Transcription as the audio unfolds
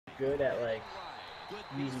good at like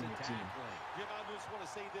using the team.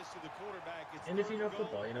 And if you know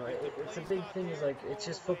football, you know it's a big thing. Is like it's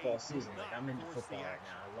just football season. Like I'm into football right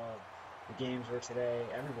now. I love the games were today.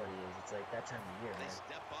 Everybody is. It's like that time of year, man.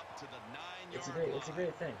 It's a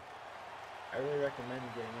great thing. I really recommend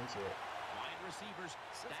getting into it. Wide receivers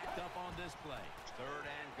stacked up on this play. 3rd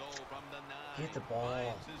and goal from the 9. Get the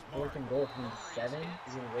ball. 4th and goal from the 7.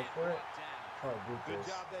 He's gonna go for it. Probably boot this.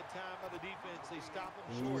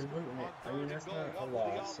 He's booting it. I mean, that's not a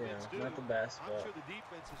loss, you know, not the best, but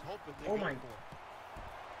oh my!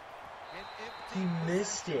 He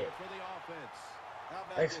missed it.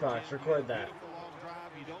 Xbox, record that.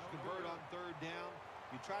 You don't convert on 3rd down.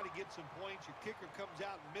 You try to get some points. Your kicker comes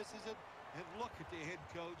out and misses it. And look at the head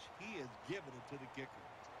coach. He is giving it to the kicker.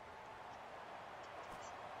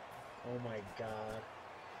 Oh my God.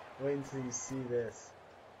 Wait until you see this.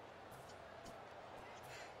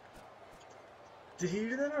 Did he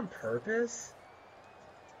do that on purpose?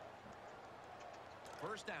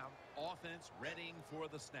 1st down. Offense readying for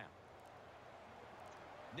the snap.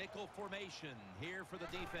 Nickel formation here for the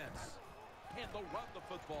defense. And they'll run the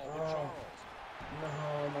football with Charles. No,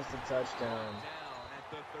 almost a touchdown.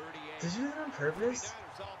 Did you do that on purpose? The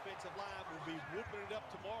Niners offensive line will be whooping it up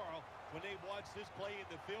tomorrow when they watch this play in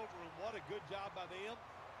the film room. What a good job by them.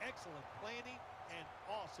 Excellent planning and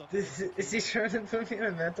awesome. Is he trying to put me in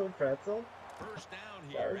a mental pretzel? 1st down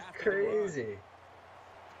here. That was crazy.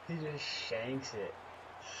 He just shanks it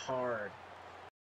hard.